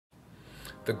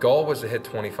The goal was to hit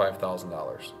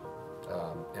 $25,000,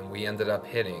 and we ended up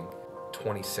hitting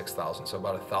 26,000, so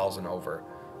about 1,000 over.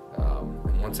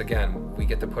 And once again, we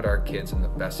get to put our kids in the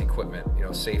best equipment. You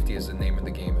know, safety is the name of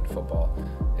the game in football,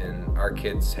 and our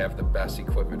kids have the best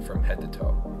equipment from head to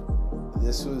toe.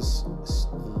 This was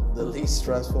the least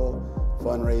stressful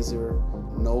fundraiser.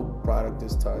 No product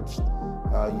is touched.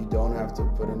 You don't have to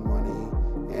put in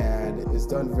money, and it's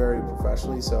done very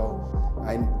professionally. So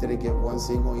I didn't get one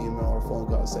single email or phone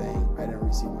call saying I didn't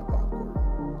receive my popcorn.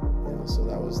 You know, so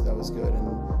that was good.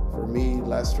 And for me,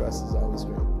 less stress is always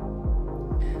great.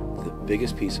 The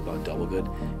biggest piece about Double Good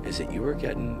is that you are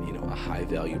getting, you know, a high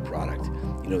value product.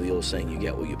 You know the old saying, you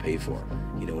get what you pay for.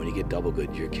 You know, when you get Double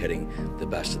Good, you're getting the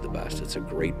best of the best. It's a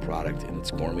great product, and it's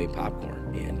gourmet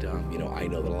popcorn. And, you know, I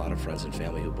know that a lot of friends and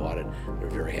family who bought it are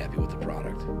very happy with the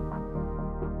product.